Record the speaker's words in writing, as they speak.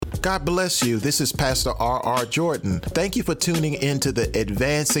God bless you. This is Pastor R.R. Jordan. Thank you for tuning into the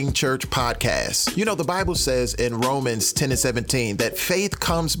Advancing Church podcast. You know, the Bible says in Romans 10:17 that faith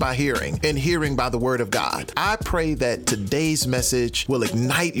comes by hearing and hearing by the word of God. I pray that today's message will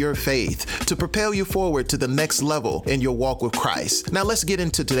ignite your faith to propel you forward to the next level in your walk with Christ. Now let's get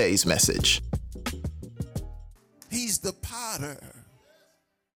into today's message. He's the potter.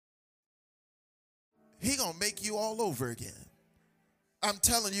 He gonna make you all over again. I'm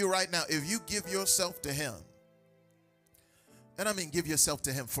telling you right now, if you give yourself to him, and I mean give yourself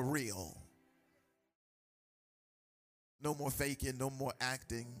to him for real, no more faking, no more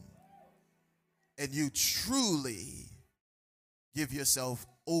acting, and you truly give yourself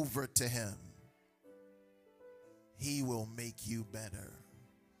over to him, he will make you better.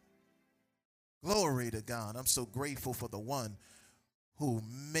 Glory to God. I'm so grateful for the one who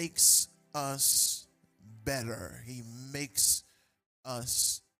makes us better. He makes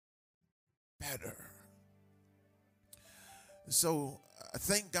us better. So I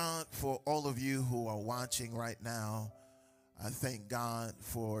thank God for all of you who are watching right now. I thank God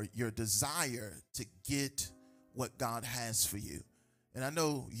for your desire to get what God has for you. And I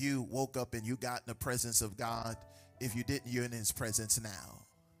know you woke up and you got in the presence of God. If you didn't, you're in his presence now.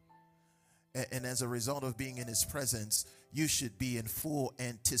 And as a result of being in his presence, you should be in full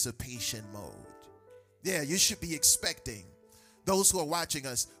anticipation mode. Yeah, you should be expecting. Those who are watching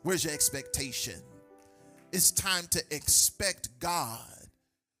us, where's your expectation? It's time to expect God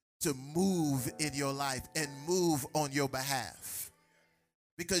to move in your life and move on your behalf.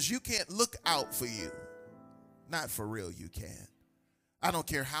 Because you can't look out for you. Not for real, you can't. I don't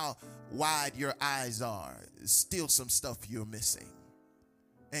care how wide your eyes are. There's still some stuff you're missing.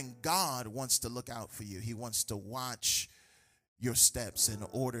 And God wants to look out for you. He wants to watch your steps and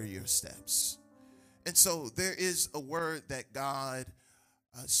order your steps. And so there is a word that God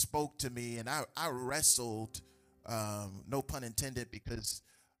spoke to me, and I wrestled, no pun intended, because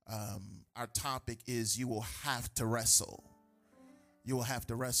our topic is you will have to wrestle. You will have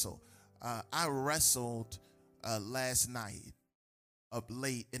to wrestle. I wrestled last night up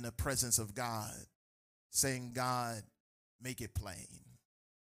late in the presence of God, saying, God, make it plain.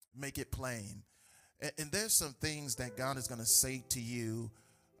 Make it plain. And there's some things that God is going to say to you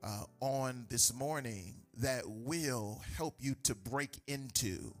on this morning that will help you to break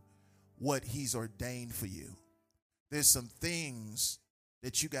into what he's ordained for you. There's some things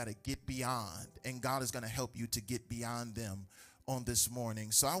that you got to get beyond, and God is going to help you to get beyond them on this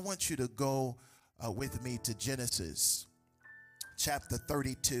morning. So I want you to go with me to Genesis chapter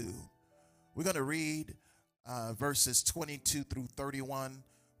 32. We're going to read verses 22 through 31.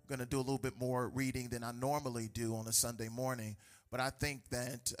 Going to do a little bit more reading than I normally do on a Sunday morning, but I think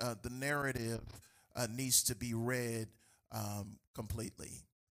that the narrative needs to be read completely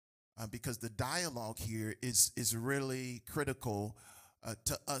because the dialogue here is really critical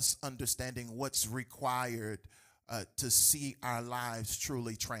to us understanding what's required to see our lives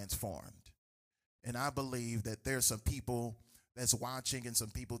truly transformed. And I believe that there's some people that's watching and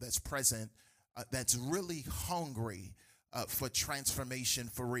some people that's present that's really hungry for transformation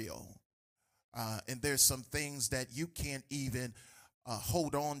for real. And there's some things that you can't even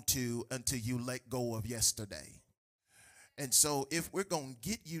hold on to until you let go of yesterday. And so if we're going to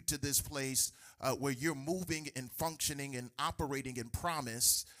get you to this place where you're moving and functioning and operating in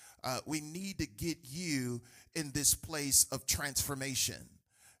promise, we need to get you in this place of transformation,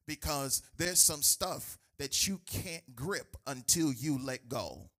 because there's some stuff that you can't grip until you let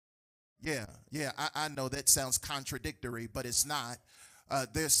go. Yeah, I know that sounds contradictory, but it's not.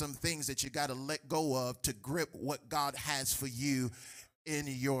 There's some things that you got to let go of to grip what God has for you in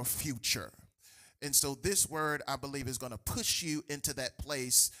your future. And so this word, I believe, is going to push you into that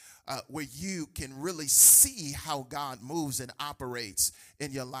place where you can really see how God moves and operates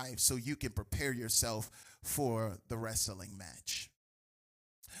in your life so you can prepare yourself for the wrestling match.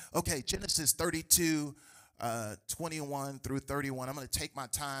 Okay, Genesis 32, 21 through 31. I'm going to take my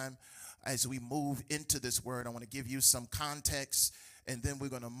time as we move into this word. I want to give you some context, and then we're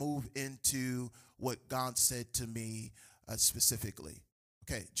going to move into what God said to me specifically.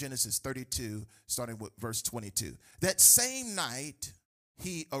 Okay, Genesis 32, starting with verse 22. That same night,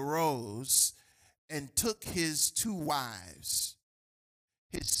 he arose and took his 2 wives,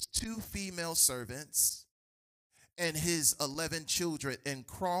 his 2 female servants, and his 11 children, and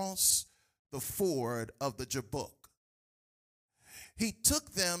crossed the ford of the Jabbok. He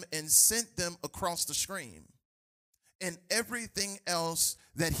took them and sent them across the stream and everything else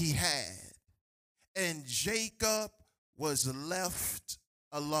that he had. And Jacob was left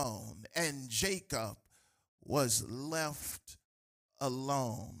alone. And Jacob was left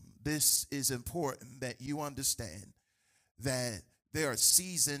alone. this is important that you understand that there are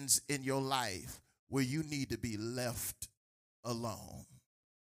seasons in your life where you need to be left alone.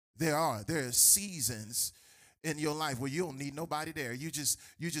 There are seasons in your life where you don't need nobody there. You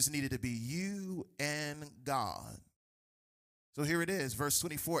just needed to be you and God. So here it is, verse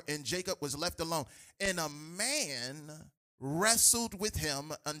 24. And Jacob was left alone, and a man wrestled with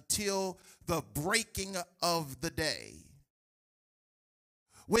him until the breaking of the day.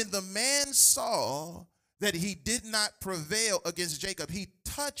 When the man saw that he did not prevail against Jacob, he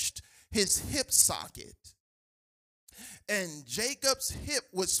touched his hip socket, and Jacob's hip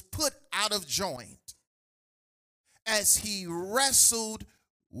was put out of joint as he wrestled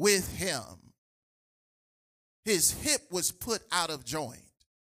with him. His hip was put out of joint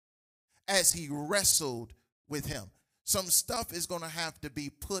as he wrestled with him. Some stuff is going to have to be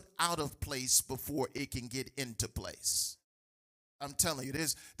put out of place before it can get into place. I'm telling you,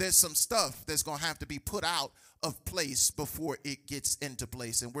 there's some stuff that's going to have to be put out of place before it gets into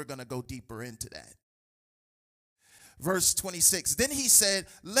place, and we're going to go deeper into that. Verse 26, then he said,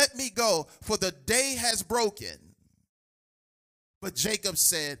 let me go, for the day has broken. But Jacob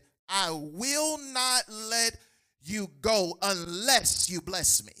said, I will not let you go unless you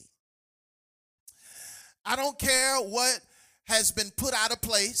bless me. I don't care what has been put out of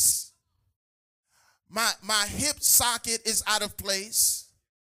place. My hip socket is out of place,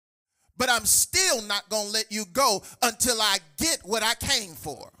 but I'm still not going to let you go until I get what I came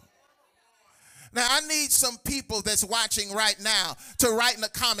for. Now, I need some people that's watching right now to write in the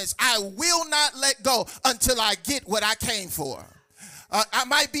comments, I will not let go until I get what I came for. I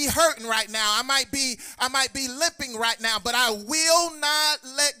might be hurting right now. I might be limping right now, but I will not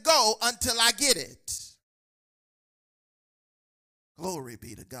let go until I get it. Glory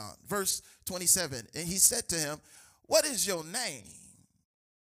be to God. Verse 27, and he said to him, what is your name?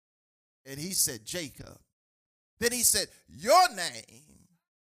 And he said, Jacob. Then he said, your name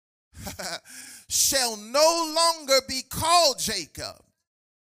shall no longer be called Jacob,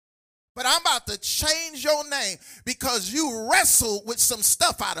 but I'm about to change your name because you wrestled with some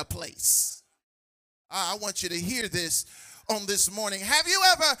stuff out of place. I want you to hear this on this morning. Have you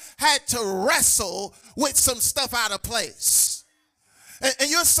ever had to wrestle with some stuff out of place?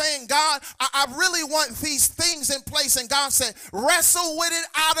 And you're saying, God, I really want these things in place. And God said, wrestle with it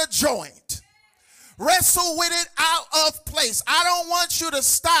out of joint. Wrestle with it out of place. I don't want you to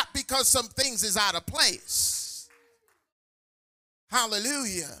stop because some things is out of place.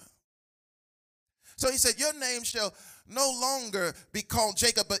 Hallelujah. So he said, your name shall no longer be called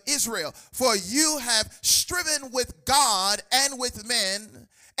Jacob, but Israel, for you have striven with God and with men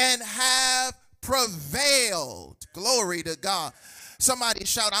and have prevailed. Glory to God. Somebody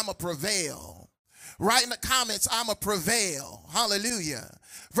shout, I'm a prevail. Write in the comments, I'm a prevail. Hallelujah.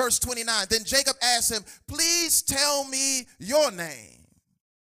 Verse 29, then Jacob asked him, please tell me your name.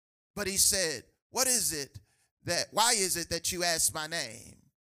 But he said, why is it that you ask my name?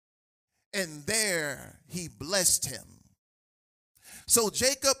 And there he blessed him. So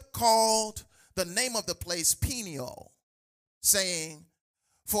Jacob called the name of the place Peniel, saying,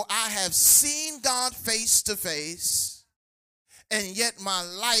 for I have seen God face to face, and yet my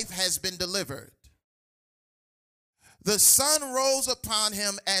life has been delivered. The sun rose upon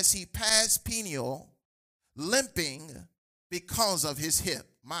him as he passed Peniel, limping because of his hip.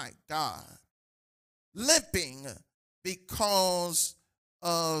 My God. Limping because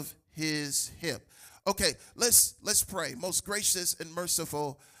of his hip. Okay, let's pray. Most gracious and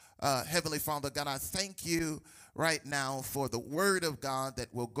merciful Heavenly Father, God, I thank you right now for the word of God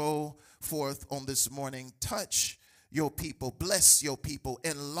that will go forth on this morning. Touch your people, bless your people,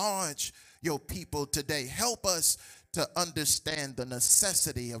 enlarge your people today. Help us to understand the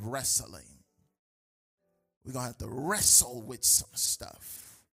necessity of wrestling. We're going to have to wrestle with some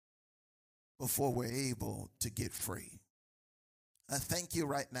stuff before we're able to get free. I thank you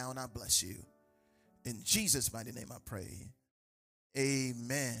right now and I bless you. In Jesus' mighty name I pray.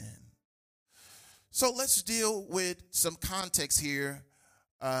 Amen. So let's deal with some context here.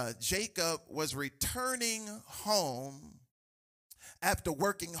 Jacob was returning home after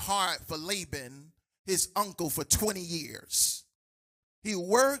working hard for Laban, his uncle, for 20 years. He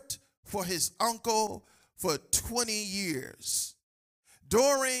worked for his uncle for 20 years.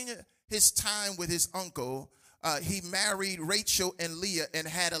 During his time with his uncle, he married Rachel and Leah and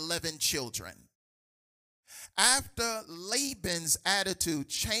had 11 children. After Laban's attitude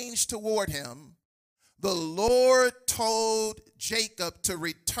changed toward him, the Lord told Jacob to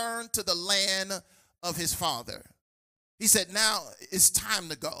return to the land of his father. He said, now it's time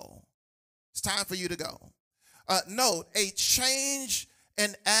to go. It's time for you to go. Note, a change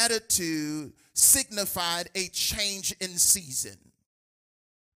an attitude signified a change in season.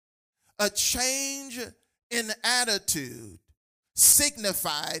 A change in attitude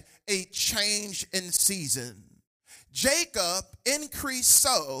signified a change in season. Jacob increased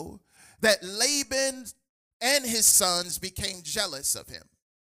so that Laban and his sons became jealous of him.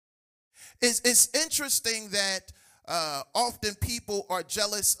 It's interesting that often people are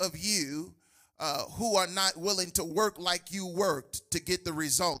jealous of you who are not willing to work like you worked to get the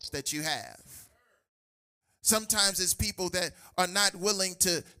results that you have. Sometimes it's people that are not willing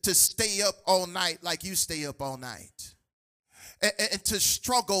to stay up all night like you stay up all night. And to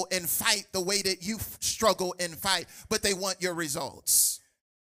struggle and fight the way that you struggle and fight, but they want your results.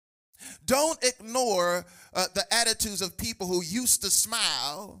 Don't ignore the attitudes of people who used to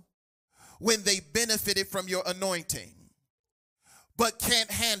smile when they benefited from your anointing, but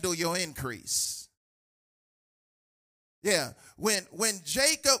can't handle your increase. Yeah, when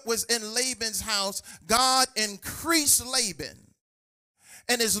Jacob was in Laban's house, God increased Laban.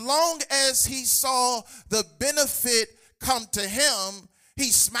 And as long as he saw the benefit come to him,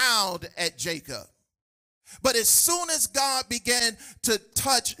 he smiled at Jacob. But as soon as God began to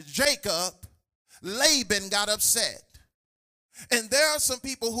touch Jacob, Laban got upset. And there are some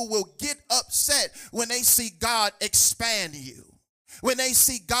people who will get upset when they see God expand you, when they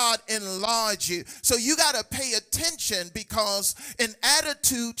see God enlarge you. So you got to pay attention, because an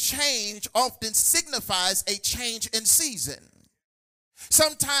attitude change often signifies a change in season.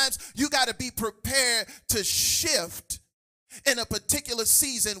 Sometimes you got to be prepared to shift in a particular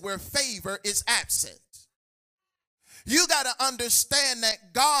season where favor is absent. You got to understand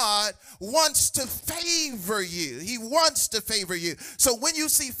that God wants to favor you. He wants to favor you. So when you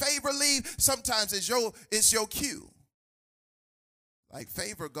see favor leave, sometimes it's your cue. Like,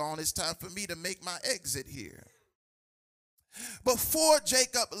 favor gone, it's time for me to make my exit here. Before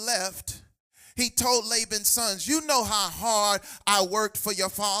Jacob left, he told Laban's sons, you know how hard I worked for your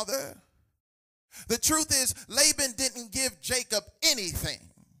father? The truth is, Laban didn't give Jacob anything.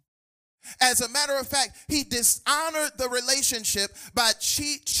 As a matter of fact, he dishonored the relationship by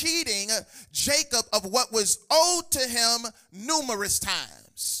cheating Jacob of what was owed to him numerous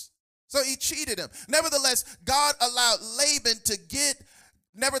times. So he cheated him. Nevertheless, God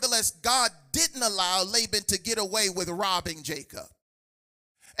didn't allow Laban to get away with robbing Jacob.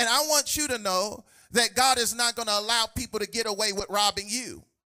 And I want you to know that God is not going to allow people to get away with robbing you.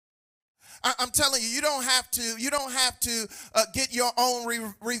 I'm telling you, you don't have to get your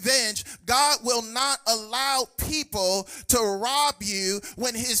own revenge. God will not allow people to rob you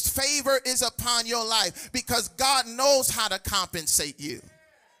when his favor is upon your life, because God knows how to compensate you.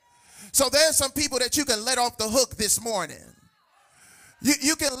 So there's some people that you can let off the hook this morning.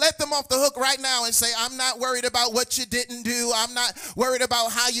 You can let them off the hook right now and say, I'm not worried about what you didn't do. I'm not worried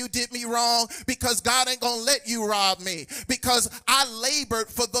about how you did me wrong, because God ain't going to let you rob me, because I labored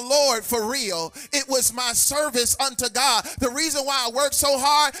for the Lord for real. It was my service unto God. The reason why I worked so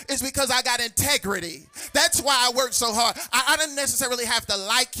hard is because I got integrity. That's why I worked so hard. I didn't necessarily have to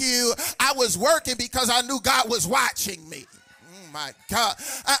like you. I was working because I knew God was watching me. My God,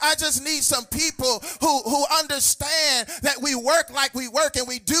 I just need some people who understand that we work like we work and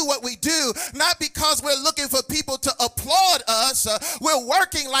we do what we do, not because we're looking for people to applaud us. We're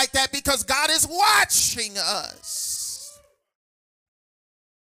working like that because God is watching us.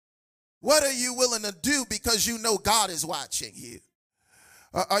 What are you willing to do because you know God is watching you?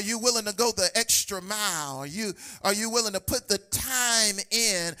 Are you willing to go the extra mile? Are you willing to put the time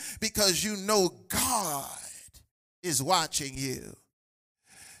in because you know God is watching you?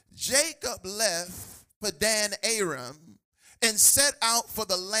 Jacob left Padan Aram and set out for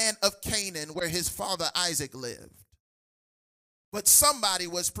the land of Canaan, where his father Isaac lived. But somebody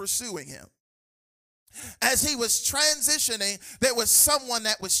was pursuing him. As he was transitioning, there was someone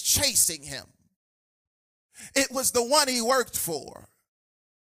that was chasing him. It was the one he worked for.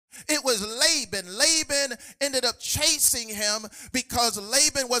 It was Laban. Laban ended up chasing him because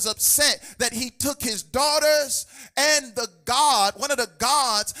Laban was upset that he took his daughters and one of the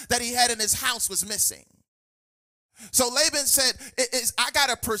gods that he had in his house was missing. So Laban said, I got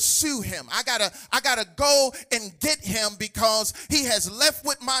to pursue him. I got to go and get him because he has left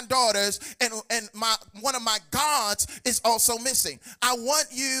with my daughters, and one of my gods is also missing. I want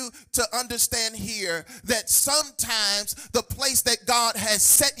you to understand here that sometimes the place that God has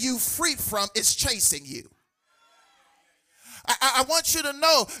set you free from is chasing you. I want you to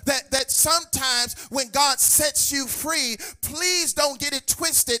know that sometimes when God sets you free, please don't get it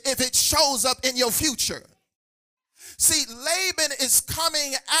twisted if it shows up in your future. See, Laban is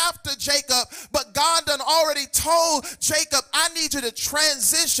coming after Jacob, but God done already told Jacob, I need you to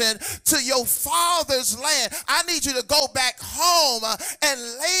transition to your father's land. I need you to go back home. And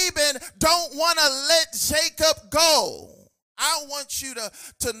Laban don't want to let Jacob go. I want you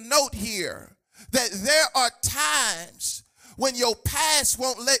to note here that there are times when your past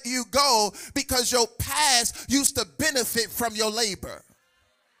won't let you go because your past used to benefit from your labor.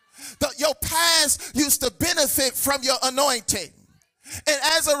 Your past used to benefit from your anointing. And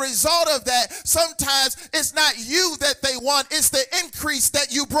as a result of that, sometimes it's not you that they want, it's the increase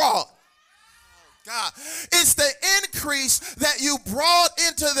that you brought. God, it's the increase that you brought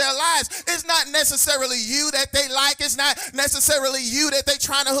into their lives. It's not necessarily you that they like. It's not necessarily you that they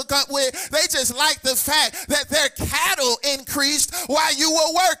trying to hook up with. They just like the fact that their cattle increased while you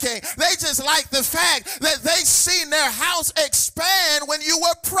were working. They just like the fact that they seen their house expand when you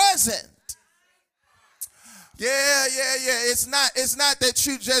were present. Yeah. It's not that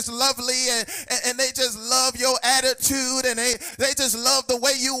you just lovely and they just love your attitude and they just love the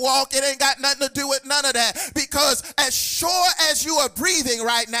way you walk. It ain't got nothing to do with none of that. Because as sure as you are breathing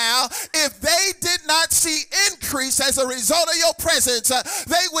right now, if they did not see increase as a result of your presence,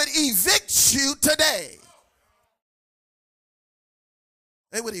 they would evict you today.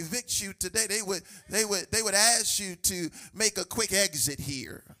 They would evict you today. They would ask you to make a quick exit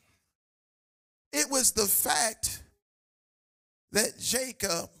here. It was the fact that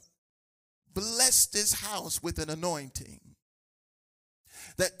Jacob blessed his house with an anointing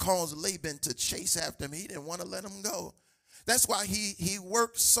that caused Laban to chase after him. He didn't want to let him go. That's why he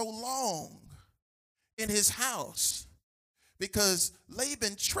worked so long in his house, because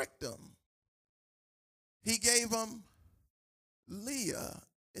Laban tricked him. He gave him Leah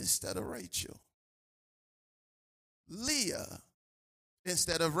instead of Rachel. Leah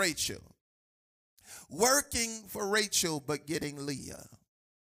instead of Rachel. Working for Rachel, but getting Leah.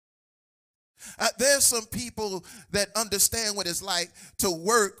 There's some people that understand what it's like to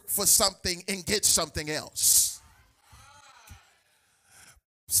work for something and get something else.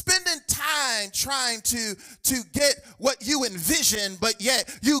 Spending time trying to get what you envision, but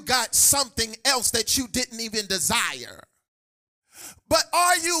yet you got something else that you didn't even desire. But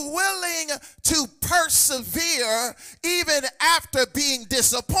are you willing to persevere even after being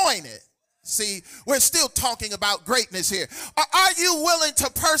disappointed? See, we're still talking about greatness here. Are you willing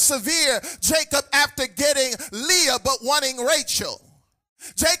to persevere, Jacob, after getting Leah but wanting Rachel?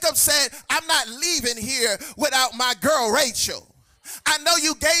 Jacob said, I'm not leaving here without my girl Rachel. I know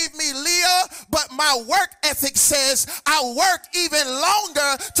you gave me Leah, but my work ethic says I'll work even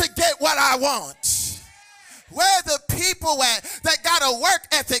longer to get what I want. Where the people at that got a work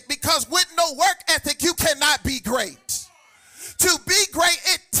ethic? Because with no work ethic, you cannot be great. To be great,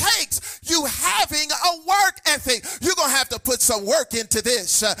 it takes you having a work ethic. You're going to have to put some work into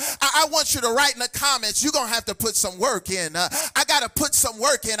this. I want you to write in the comments, you're going to have to put some work in. I got to put some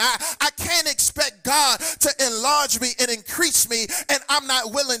work in. I can't expect God to enlarge me and increase me, and I'm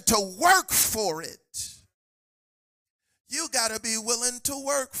not willing to work for it. You got to be willing to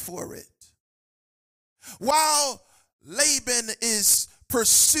work for it. While Laban is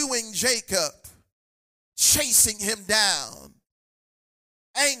pursuing Jacob, chasing him down,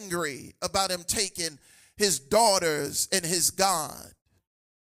 angry about him taking his daughters and his God,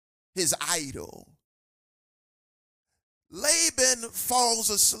 his idol, Laban falls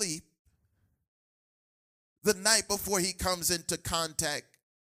asleep the night before he comes into contact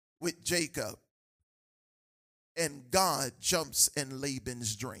with Jacob, and God jumps in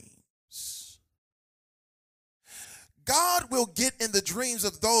Laban's dreams. God will get in the dreams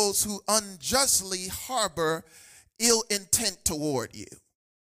of those who unjustly harbor ill intent toward you.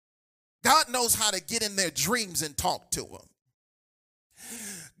 God knows how to get in their dreams and talk to them.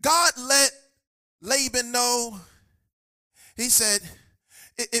 God let Laban know, he said,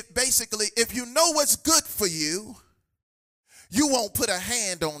 basically, if you know what's good for you, you won't put a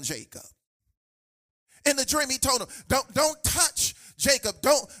hand on Jacob. In the dream, he told him, don't touch Jacob.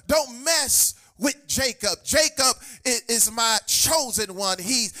 Don't mess with Jacob. Jacob is my chosen one.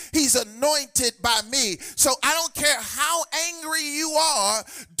 He's anointed by me. So I don't care how angry you are,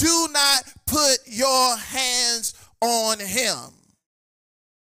 do not put your hands on him.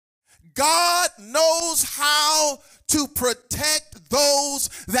 God knows how to protect those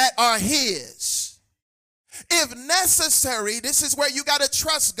that are his. If necessary, this is where you got to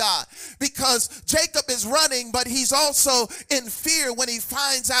trust God, because Jacob is running, but he's also in fear when he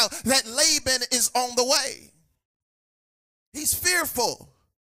finds out that Laban is on the way. He's fearful,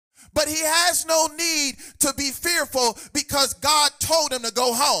 but he has no need to be fearful because God told him to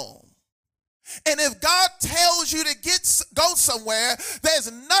go home. And if God tells you to go somewhere,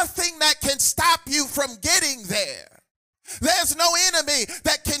 there's nothing that can stop you from getting there. There's no enemy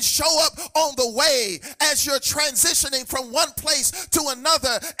that can show up on the way as you're transitioning from one place to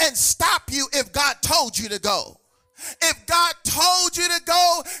another and stop you if God told you to go. If God told you to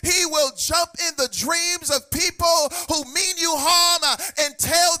go, he will jump in the dreams of people who mean you harm and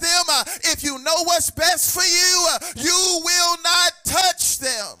tell them if you know what's best for you, you will not touch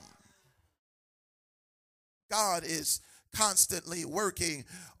them. God is constantly working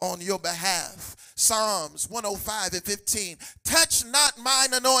on your behalf. Psalms 105:15. Touch not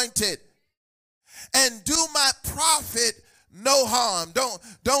mine anointed and do my prophet no harm.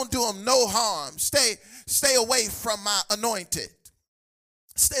 Don't do him no harm. Stay away from my anointed.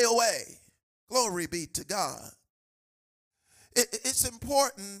 Stay away. Glory be to God. It's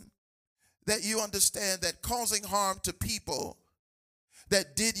important that you understand that causing harm to people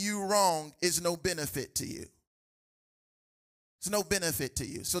that did you wrong is no benefit to you. It's no benefit to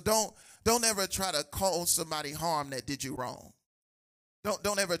you. So don't ever try to cause somebody harm that did you wrong.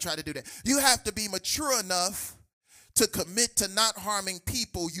 Don't ever try to do that. You have to be mature enough to commit to not harming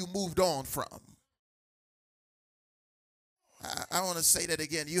people you moved on from. I want to say that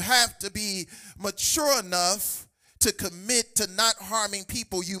again. You have to be mature enough to commit to not harming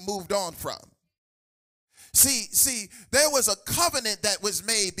people you moved on from. See, there was a covenant that was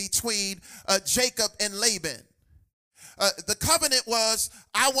made between Jacob and Laban. The covenant was,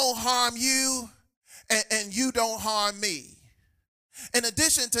 I won't harm you and you don't harm me. In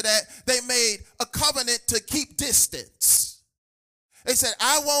addition to that, they made a covenant to keep distance. They said,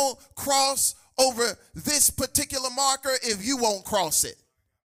 I won't cross over this particular marker if you won't cross it.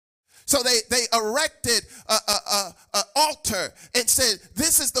 So they erected an altar and said,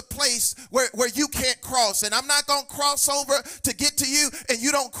 this is the place where you can't cross. And I'm not going to cross over to get to you, and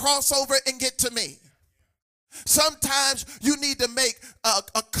you don't cross over and get to me. Sometimes you need to make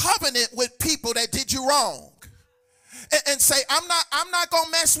a covenant with people that did you wrong. And say, I'm not going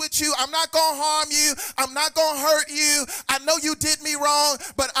to mess with you. I'm not going to harm you. I'm not going to hurt you. I know you did me wrong,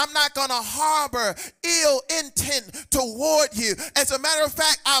 but I'm not going to harbor ill intent toward you. As a matter of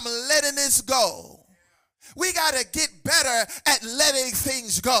fact, I'm letting this go. We got to get better at letting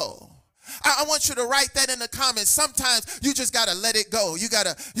things go. I want you to write that in the comments. Sometimes you just got to let it go. You got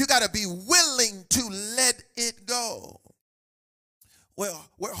to be willing to let it go. Well,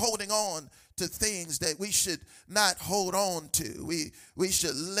 we're holding on to things that we should not hold on to. We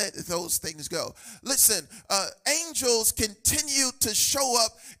should let those things go. Listen, angels continue to show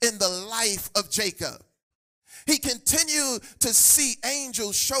up in the life of Jacob. He continued to see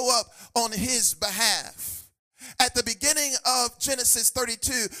angels show up on his behalf. At the beginning of Genesis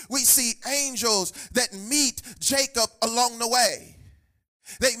 32, we see angels that meet Jacob along the way.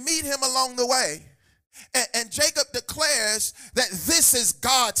 They meet him along the way. And Jacob declares that this is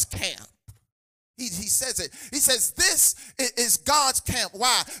God's camp. He says it. He says, this is God's camp.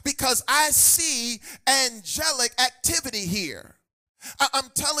 Why? Because I see angelic activity here.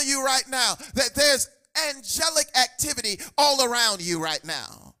 I'm telling you right now that there's angelic activity all around you right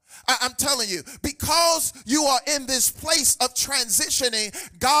now. I'm telling you, because you are in this place of transitioning,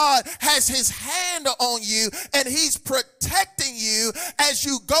 God has his hand on you and he's protecting you as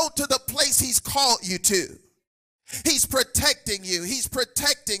you go to the place he's called you to. He's protecting you. He's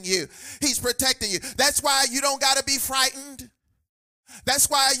protecting you. He's protecting you. That's why you don't got to be frightened. That's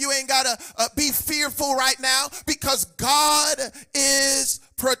why you ain't got to be fearful right now, because God is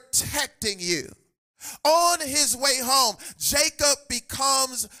protecting you. On his way home, Jacob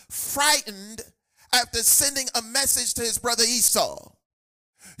becomes frightened after sending a message to his brother Esau.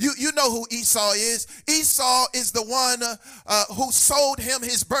 You know who Esau is. Esau is the one who sold him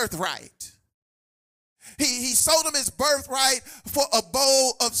his birthright. He sold him his birthright for a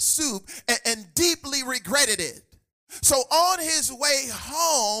bowl of soup and deeply regretted it. So on his way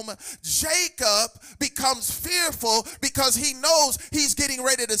home, Jacob becomes fearful because he knows he's getting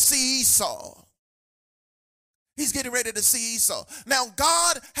ready to see Esau. He's getting ready to see Esau. Now,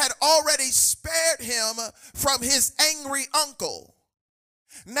 God had already spared him from his angry uncle.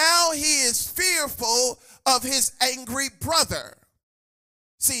 Now he is fearful of his angry brother.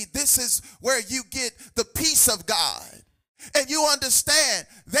 See, this is where you get the peace of God. And you understand,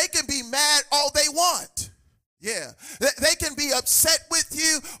 they can be mad all they want. Yeah, they can be upset with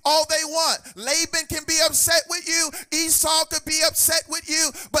you all they want. Laban can be upset with you. Esau could be upset with you,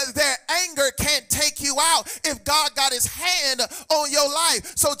 but their anger can't take you out if God got his hand on your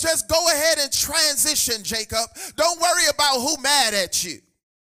life. So just go ahead and transition, Jacob. Don't worry about who mad at you.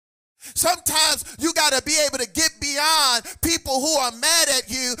 Sometimes you got to be able to get beyond people who are mad at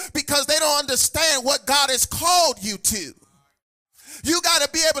you because they don't understand what God has called you to. You got to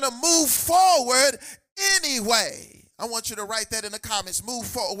be able to move forward anyway. I want you to write that in the comments. Move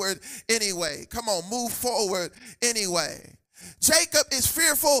forward anyway. Come on, move forward anyway. Jacob is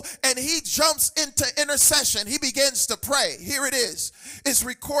fearful and he jumps into intercession. He begins to pray. Here it is. It's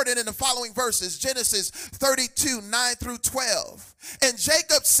recorded in the following verses, Genesis 32, 9 through 12. And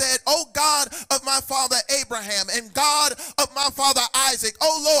Jacob said, "O God of my father Abraham and God of my father Isaac,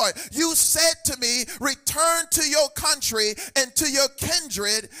 O Lord, you said to me, return to your country and to your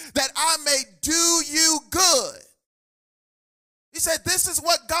kindred that I may do you good." He said, this is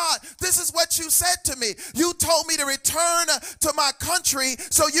what you said to me. You told me to return to my country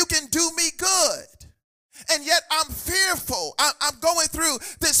so you can do me good. And yet I'm fearful. I'm going through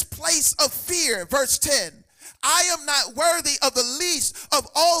this place of fear. Verse 10, I am not worthy of the least of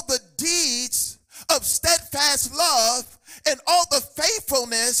all the deeds of steadfast love and all the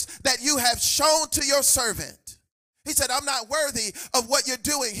faithfulness that you have shown to your servant. He said, I'm not worthy of what you're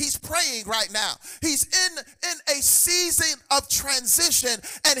doing. He's praying right now. He's in a season of transition,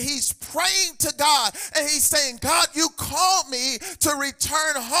 and he's praying to God, and he's saying, God, you called me to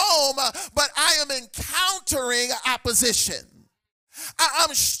return home, but I am encountering opposition.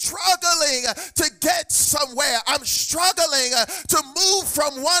 I'm struggling to get somewhere. I'm struggling to move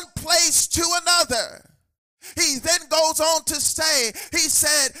from one place to another. He then goes on to say, he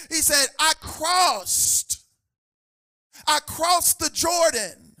said, I crossed the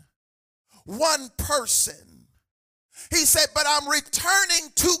Jordan, one person. He said, but I'm returning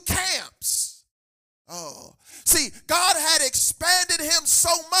 2 camps. Oh, see, God had expanded him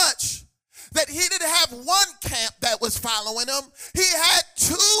so much that he didn't have one camp that was following him. He had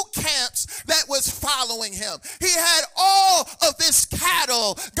 2 camps that was following him. He had all of this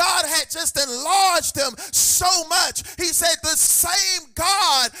cattle. God had just enlarged him so much. He said, the same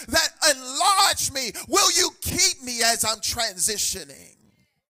God that enlarged me, will you keep me as I'm transitioning?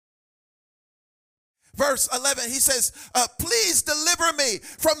 Verse 11, he says, please deliver me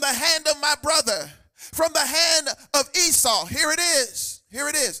from the hand of my brother, from the hand of Esau. Here it is. Here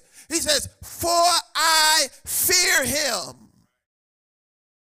it is. He says, for I fear him.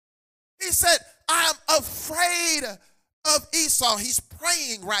 He said, I'm afraid of Esau. He's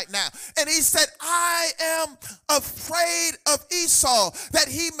praying right now. And he said, I am afraid of Esau, that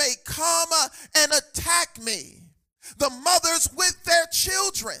he may come and attack me, the mothers with their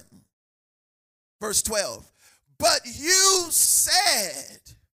children. Verse 12, but you said,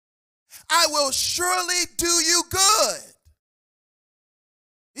 I will surely do you good.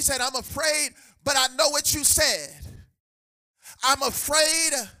 He said, I'm afraid, but I know what you said. I'm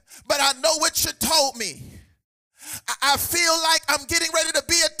afraid, but I know what you told me. I feel like I'm getting ready to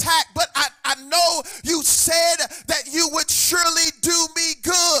be attacked, but I know you said that you would surely do me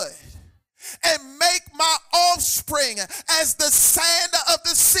good and make my offspring as the sand of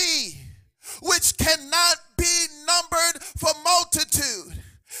the sea, which cannot be numbered for multitude.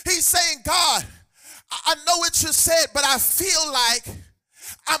 He's saying, God, I know what you said, but I feel like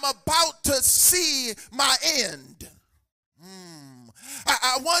I'm about to see my end.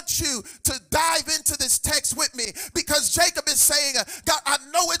 I want you to dive into this text with me, because Jacob is saying, God, I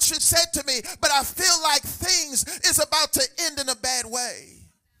know what you said to me, but I feel like things is about to end in a bad way.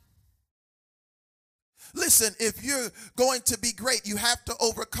 Listen, if you're going to be great, you have to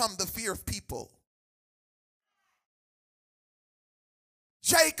overcome the fear of people.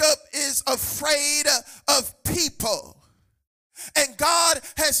 Jacob is afraid of people. And God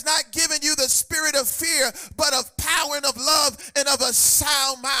has not given you the spirit of fear, but of power and of love and of a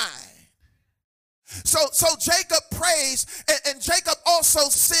sound mind. So Jacob prays, and Jacob also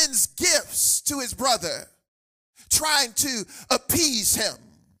sends gifts to his brother, trying to appease him.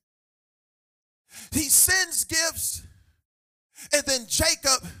 He sends gifts, and then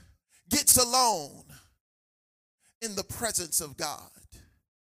Jacob gets alone in the presence of God.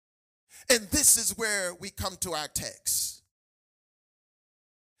 And this is where we come to our text.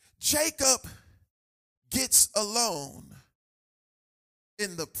 Jacob gets alone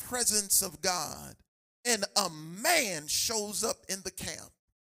in the presence of God, and a man shows up in the camp.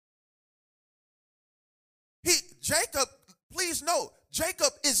 Jacob, please note,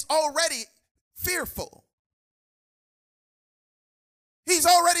 Jacob is already fearful. He's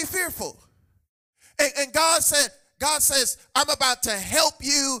already fearful. And God says, I'm about to help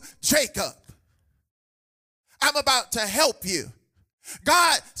you, Jacob. I'm about to help you.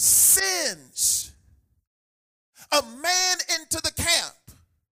 God sends a man into the camp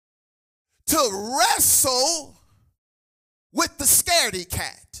to wrestle with the scaredy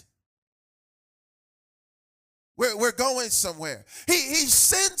cat. We're going somewhere. He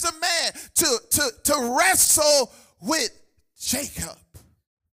sends a man to wrestle with Jacob.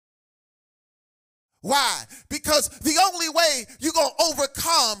 Why? Because the only way you're going to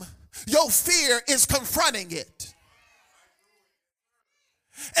overcome your fear is confronting it.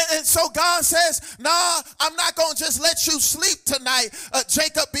 And so God says, nah, I'm not going to just let you sleep tonight,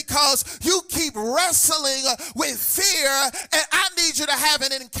 Jacob, because you keep wrestling with fear, and I need you to have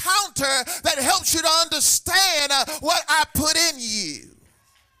an encounter that helps you to understand what I put in you.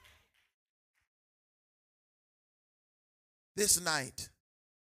 This night,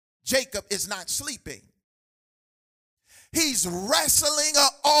 Jacob is not sleeping. He's wrestling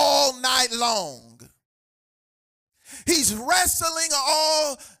all night long. He's wrestling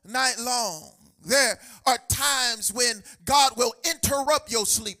all night long. There are times when God will interrupt your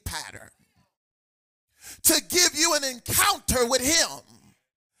sleep pattern to give you an encounter with him.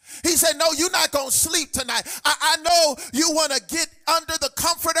 He said, no, you're not going to sleep tonight. I know you want to get under the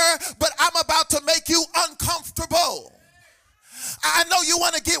comforter, but I'm about to make you uncomfortable. I know you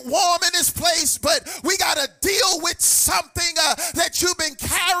want to get warm in this place, but we got to deal with something that you've been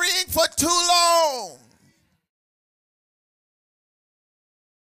carrying for too long.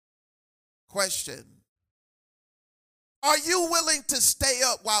 Question: are you willing to stay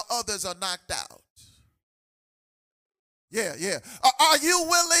up while others are knocked out? Yeah. Are you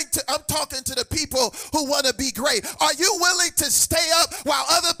willing to, I'm talking to the people who want to be great. Are you willing to stay up while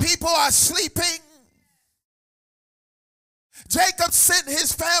other people are sleeping? Jacob sent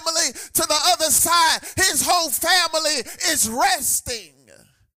his family to the other side. His whole family is resting,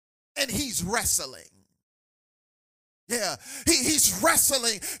 and he's wrestling. Yeah, he's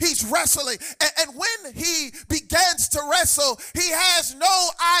wrestling. He's wrestling. And when he begins to wrestle, he has no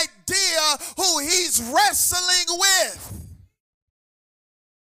idea who he's wrestling with.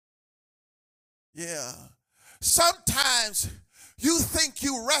 Yeah. Sometimes you think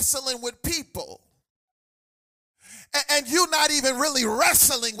you're wrestling with people, and you're not even really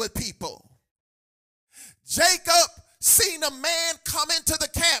wrestling with people. Jacob seen a man come into the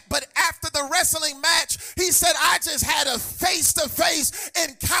camp, but after the wrestling match, he said, I just had a face-to-face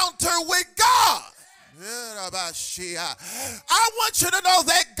encounter with God. I want you to know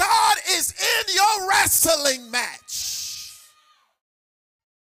that God is in your wrestling match.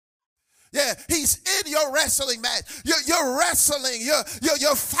 Yeah, he's in your wrestling match. You're wrestling,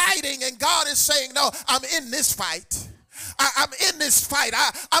 you're fighting, and God is saying, no, I'm in this fight. I'm in this fight.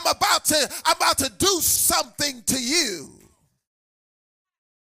 I'm about to do something to you.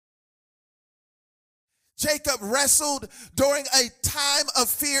 Jacob wrestled during a time of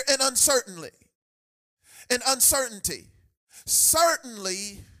fear and uncertainty.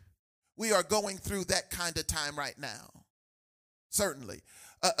 Certainly, we are going through that kind of time right now. Certainly,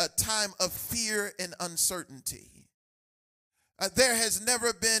 a time of fear and uncertainty. There has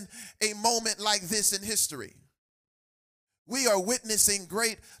never been a moment like this in history. We are witnessing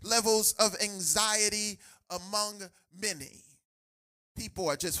great levels of anxiety among many. People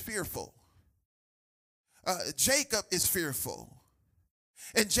are just fearful. Jacob is fearful.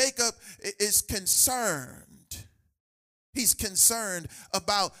 And Jacob is concerned. He's concerned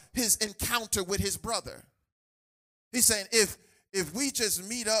about his encounter with his brother. He's saying, if we just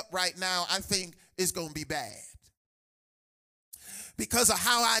meet up right now, I think it's going to be bad. Because of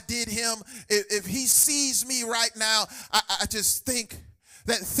how I did him, if he sees me right now, I just think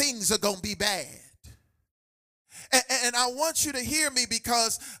that things are going to be bad. And I want you to hear me,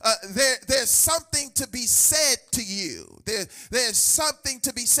 because there's something to be said to you. There's something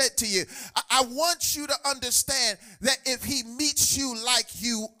to be said to you. I want you to understand that if he meets you like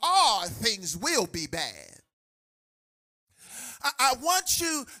you are, things will be bad. I want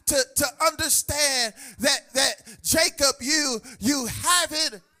you to understand that Jacob, you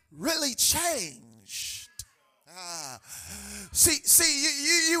haven't really changed. See,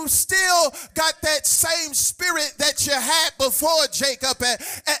 you still got that same spirit that you had before, Jacob.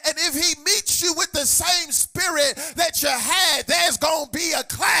 And if he meets you with the same spirit that you had, there's going to be a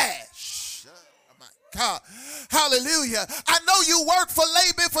clash. Oh my God. Hallelujah. I know you worked for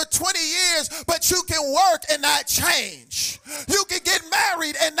Laban for 20 years, but you can work and not change. You can get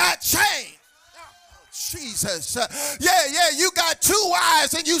married and not change. Jesus. You got 2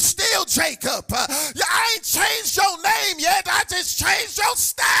 wives and you still Jacob. I ain't changed your name yet. I just changed your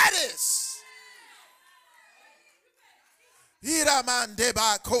status.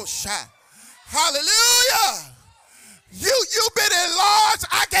 Hallelujah. You've been enlarged.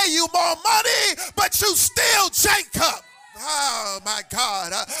 I gave you more money, but you still Jacob. Oh my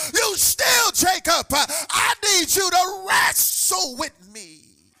God. You still Jacob. I need you to wrestle with me.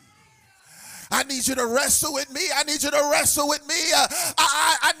 I need you to wrestle with me. I need you to wrestle with me.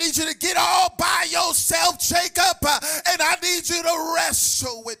 I need you to get all by yourself, Jacob, and I need you to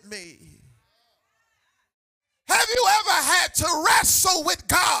wrestle with me. Have you ever had to wrestle with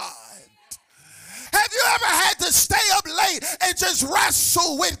God? Have you ever had to stay up late and just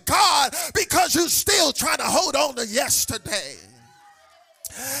wrestle with God because you're still trying to hold on to yesterday?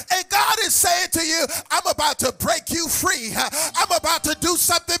 And God is saying to you, I'm about to break you free. I'm about to do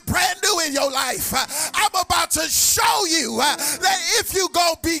something brand new in your life. I'm about to show you that if you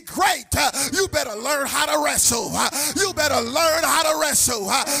gonna be great, you better learn how to wrestle. You better learn how to wrestle.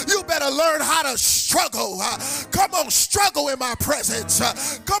 You better learn how to struggle. Come on, struggle in my presence.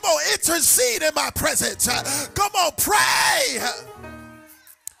 Come on, intercede in my presence. Come on, pray.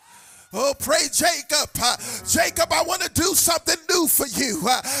 Oh, pray, Jacob. Jacob, I want to do something new for you.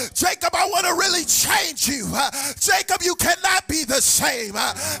 Jacob, I want to really change you. Jacob, you cannot be the same.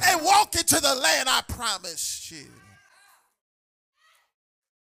 And walk into the land I promised you.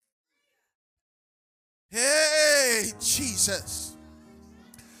 Hey, Jesus.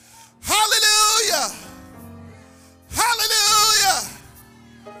 Hallelujah. Hallelujah.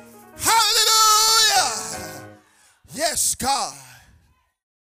 Hallelujah. Yes, God.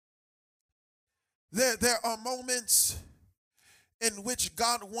 There are moments in which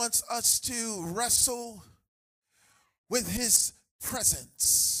God wants us to wrestle with his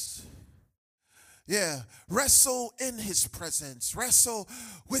presence. Yeah, wrestle in his presence. Wrestle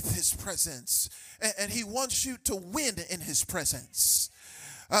with his presence. And he wants you to win in his presence.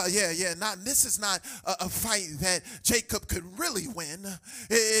 This is not a fight that Jacob could really win.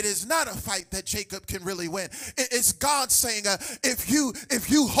 It is not a fight that Jacob can really win. It's God saying, if you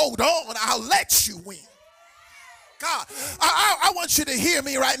hold on, I'll let you win. God, I want you to hear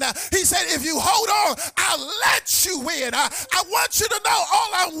me right now. He said, if you hold on, I'll let you win. I want you to know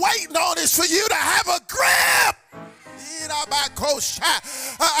all I'm waiting on is for you to have a grip.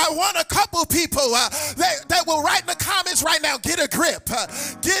 I want a couple people that will write in the comments right now, get a grip.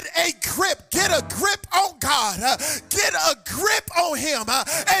 Get a grip. Get a grip on God. Get a grip on him.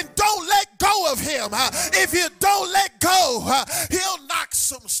 And don't let go of him. If you don't let go, he'll knock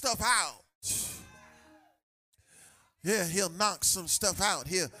some stuff out. Yeah, he'll knock some stuff out.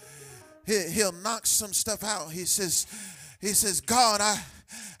 He'll knock some stuff out. He says, God,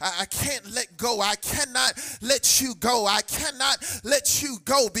 I can't let go. I cannot let you go. I cannot let you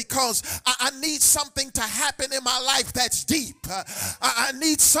go because I need something to happen in my life that's deep. I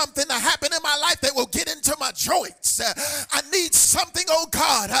need something to happen in my life that will get into my joints. I need something, oh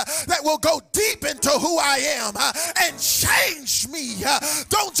God, that will go deep into who I am and change me.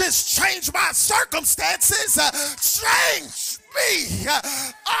 Don't just change my circumstances. Change me.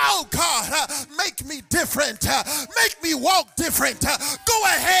 Oh God, make me different. Make me walk different. Go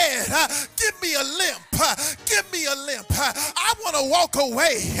ahead. Give me a limp. Give me a limp. I want to walk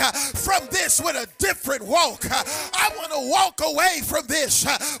away from this with a different walk. I want to walk away from this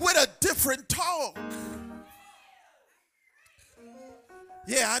with a different talk.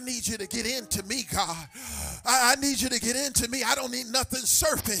 Yeah, I need you to get into me, God. I need you to get into me. I don't need nothing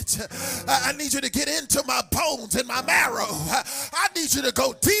surface. I need you to get into my bones and my marrow. I need you to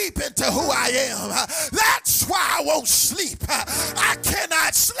go deep into who I am. That's why I won't sleep. I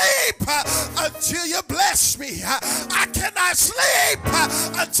cannot sleep until you bless me. I cannot sleep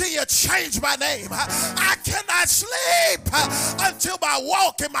until you change my name. I cannot sleep until my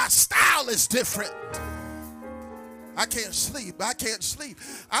walk and my style is different. I can't sleep. I can't sleep.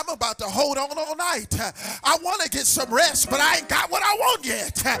 I'm about to hold on all night. I want to get some rest, but I ain't got what I want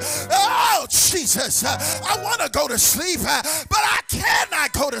yet. Oh, Jesus. I want to go to sleep, but I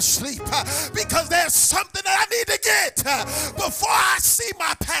cannot go to sleep because there's something that I need to get before I see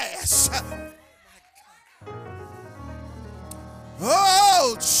my past.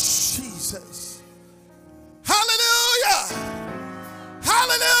 Oh, Jesus. Hallelujah.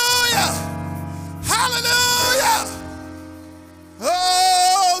 Hallelujah. Hallelujah.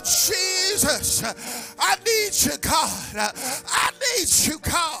 Oh, Jesus. I need you, God. I need you,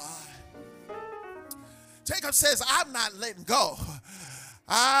 God. Jacob says, I'm not letting go.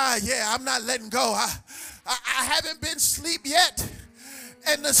 I'm not letting go. I haven't been asleep yet,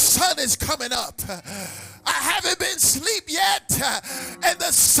 and the sun is coming up. I haven't been asleep yet, and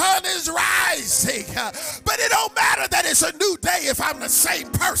the sun is rising. But it don't matter that it's a new day if I'm the same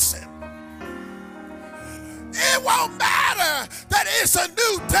person. It won't matter that it's a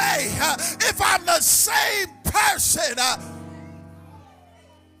new day if I'm the same person.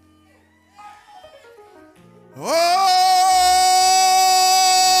 Oh,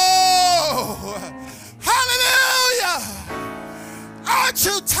 hallelujah. Are Aren't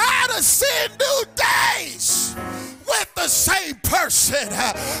you tired of seeing new days with the same person?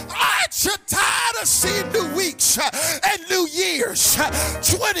 Aren't you tired of seeing new weeks and new years,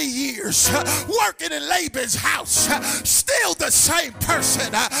 20 years, working in Laban's house, still the same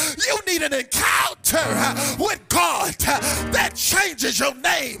person? You need an encounter with God that changes your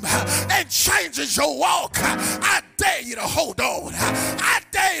name and changes your walk. I dare you to hold on. I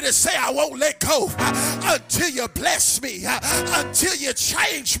dare you to say, I won't let go until you bless me, until you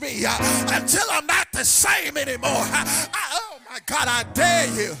change me, until I'm not the same anymore. Oh my God, I dare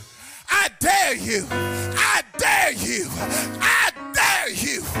you. I dare you. I dare you. I dare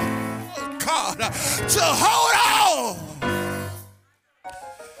you, oh God, to hold on.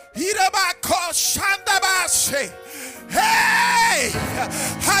 Hey!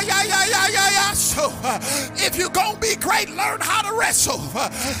 So, if you're going to be great, learn how to wrestle.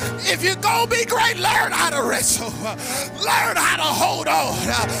 If you're going to be great, learn how to wrestle. Learn how to hold on.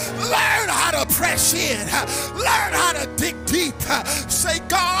 Learn how to press in. Learn how to dig deep. Say,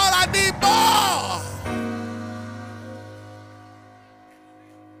 God, I need more.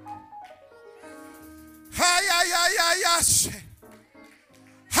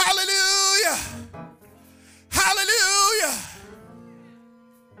 Hallelujah. Hallelujah.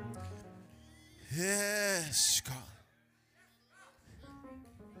 Yes, God.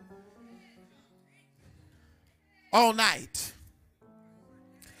 All night.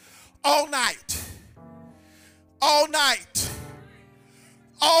 All night. All night.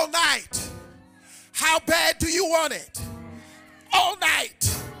 All night. How bad do you want it? All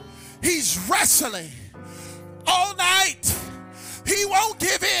night. He's wrestling. All night. He won't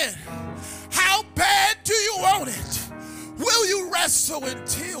give in. How bad do you want it? Will you wrestle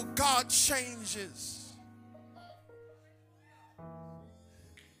until God changes?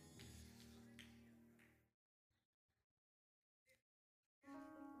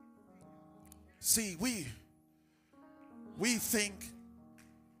 See, we think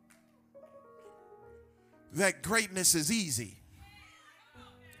that greatness is easy.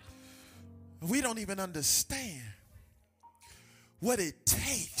 We don't even understand what it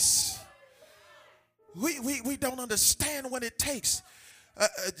takes. We don't understand what it takes.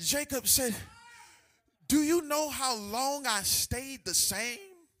 Jacob said, do you know how long I stayed the same?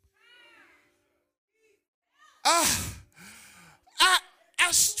 I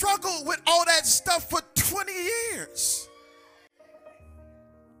struggled with all that stuff for 20 years.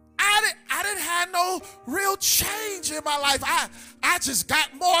 I didn't have no real change in my life. I just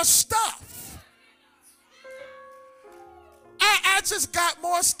got more stuff. I just got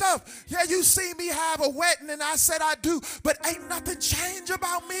more stuff. Yeah, you see me have a wedding and I said I do, but ain't nothing changed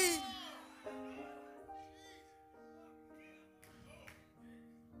about me.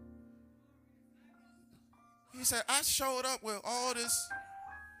 He said, I showed up with all this.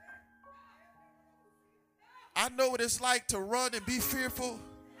 I know what it's like to run and be fearful.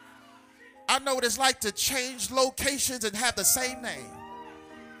 I know what it's like to change locations and have the same name.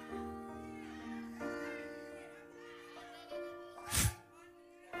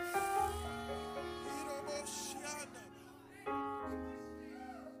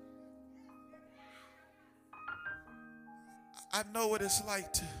 I know what it's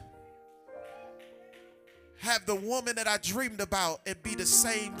like to have the woman that I dreamed about and be the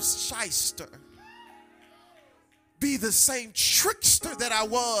same shyster, be the same trickster that I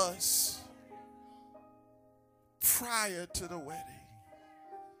was prior to the wedding.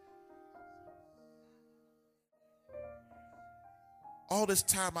 All this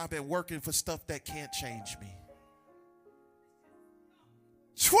time I've been working for stuff that can't change me.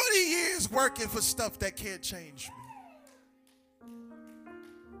 20 years working for stuff that can't change me.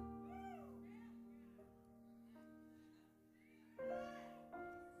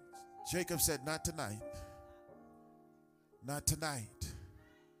 Jacob said, not tonight. Not tonight.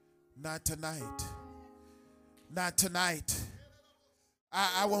 Not tonight. Not tonight.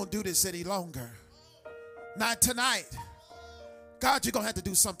 I won't do this any longer. Not tonight. God, you're going to have to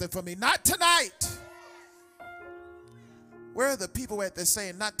do something for me. Not tonight. Where are the people at that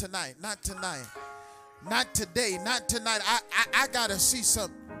saying, not tonight, not tonight, not today, not tonight. I got to see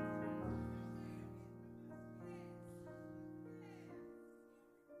something.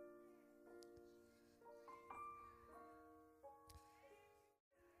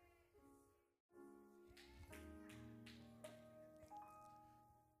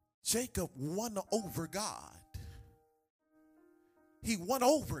 Jacob won over God. He won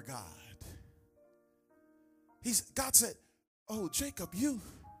over God. God said, oh, Jacob,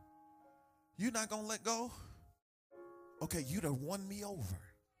 you're not going to let go? Okay, you done won me over.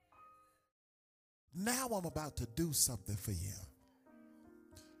 Now I'm about to do something for you.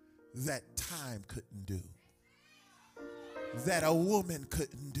 that time couldn't do, that a woman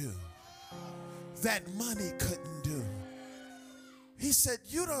couldn't do, that money couldn't do. He said,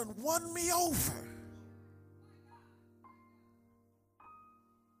 you done won me over.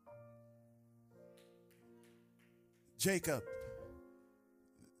 Jacob,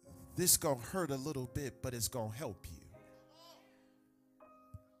 this gonna hurt a little bit, but it's gonna help you.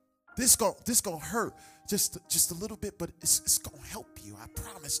 This gonna hurt just a little bit, but it's gonna help you. I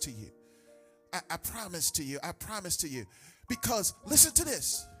promise to you. I promise to you. I promise to you. Because listen to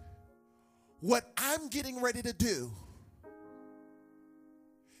this. What I'm getting ready to do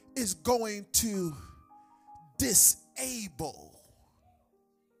is going to disable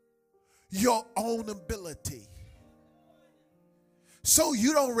your own ability, so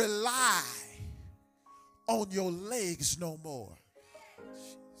you don't rely on your legs no more.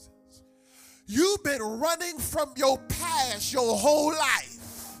 Jesus. You've been running from your past your whole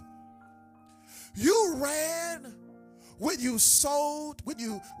life. You ran when you sold, when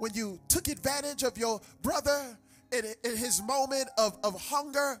you took advantage of your brother in his moment of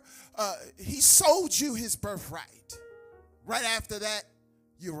hunger. He sold you his birthright. Right after that,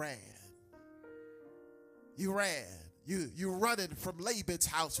 you ran. You ran. You're running from Laban's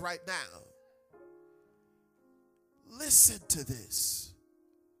house right now. Listen to this.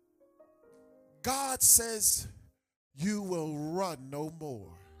 God says you will run no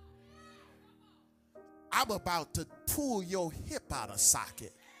more. I'm about to pull your hip out of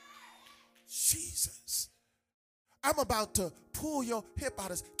socket. Jesus. I'm about to pull your hip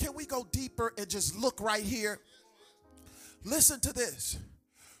out of. Can we go deeper and just look right here? Listen to this.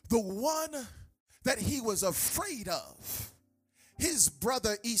 The one that he was afraid of, his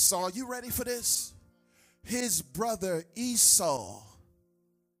brother Esau. You ready for this? His brother Esau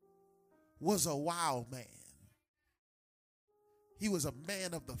was a wild man. He was a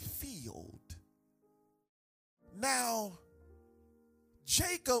man of the field. Now,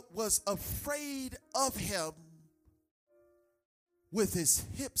 Jacob was afraid of him with his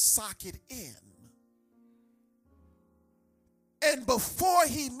hip socket in. And before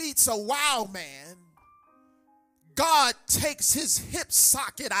he meets a wild man, God takes his hip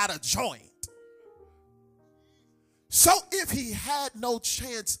socket out of joint. So if he had no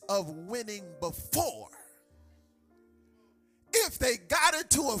chance of winning before, if they got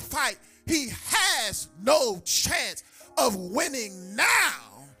into a fight, he has no chance of winning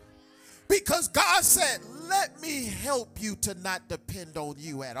now, because God said, let me help you to not depend on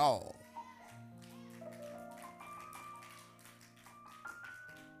you at all.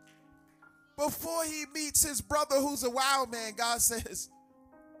 Before he meets his brother who's a wild man, God says,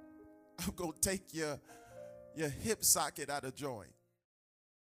 I'm going to take your hip socket out of joint.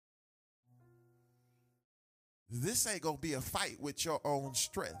 This ain't going to be a fight with your own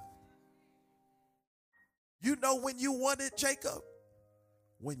strength. You know when you won it, Jacob?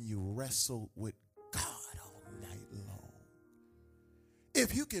 When you wrestled with God all night long.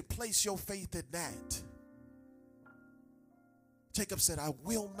 If you can place your faith in that, Jacob said, I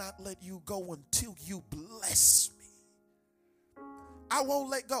will not let you go until you bless me. I won't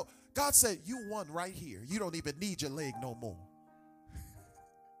let go. God said, you won right here. You don't even need your leg no more.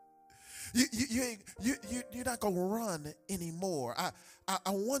 You're not going to run anymore. I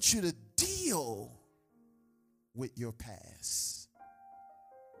want you to deal with your past.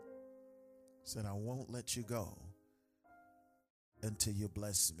 Said, I won't let you go until you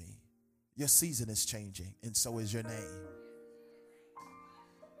bless me. Your season is changing, and so is your name.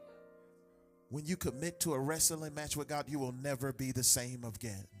 When you commit to a wrestling match with God, you will never be the same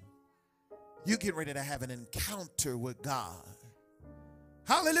again. You get ready to have an encounter with God.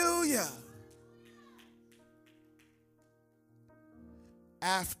 Hallelujah.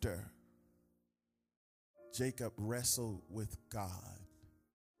 After Jacob wrestled with God,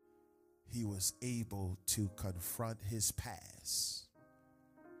 he was able to confront his past.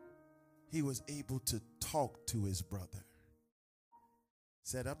 He was able to talk to his brother.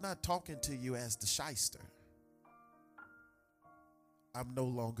 Said, I'm not talking to you as the shyster. I'm no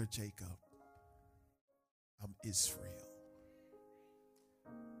longer Jacob. I'm Israel.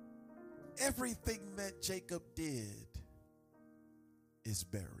 Everything that Jacob did is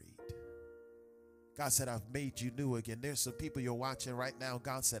buried. God said, I've made you new again. There's some people you're watching right now.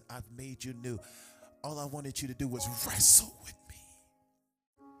 God said, I've made you new. All I wanted you to do was wrestle with me.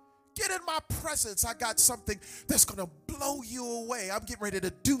 Get in my presence. I got something that's going to blow you away. I'm getting ready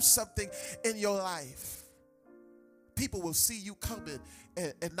to do something in your life. People will see you coming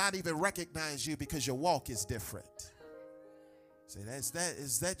and not even recognize you because your walk is different. Say,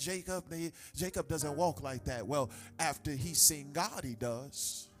 is that Jacob? Jacob doesn't walk like that. Well, after he's seen God, he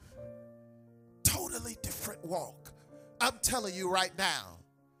does. totally different walk. I'm telling you right now,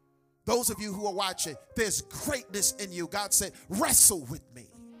 those of you who are watching, there's greatness in you. God said, wrestle with me.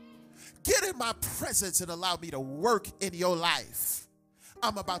 Get in my presence and allow me to work in your life.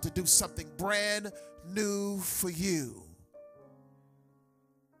 I'm about to do something brand new for you.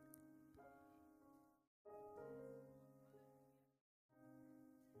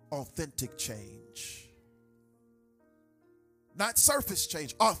 Authentic change. Not surface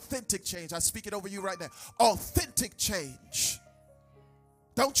change, authentic change. I speak it over you right now. Authentic change.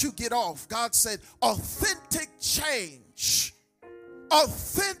 Don't you get off. God said authentic change.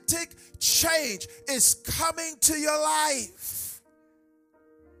 Authentic change is coming to your life.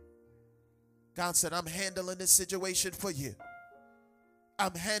 God said, I'm handling this situation for you.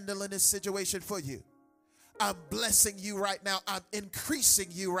 I'm handling this situation for you. I'm blessing you right now. I'm increasing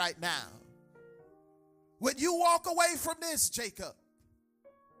you right now. When you walk away from this, Jacob,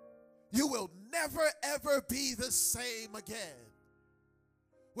 you will never, ever be the same again.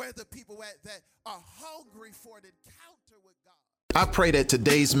 Where the people that are hungry for an encounter with God. I pray that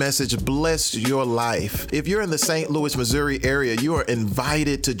today's message blessed your life. If you're in the St. Louis, Missouri area, you are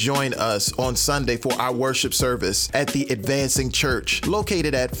invited to join us on Sunday for our worship service at the Advancing Church,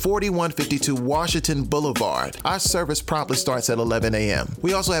 located at 4152 Washington Boulevard. Our service promptly starts at 11 a.m.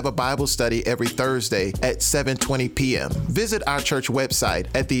 We also have a Bible study every Thursday at 7:20 p.m. Visit our church website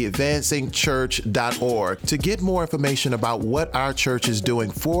at theadvancingchurch.org to get more information about what our church is doing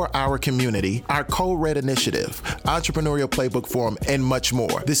for our community, our Co-Red Initiative, Entrepreneurial Playbook Forum, and much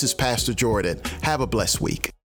more. This is Pastor Jordan. Have a blessed week.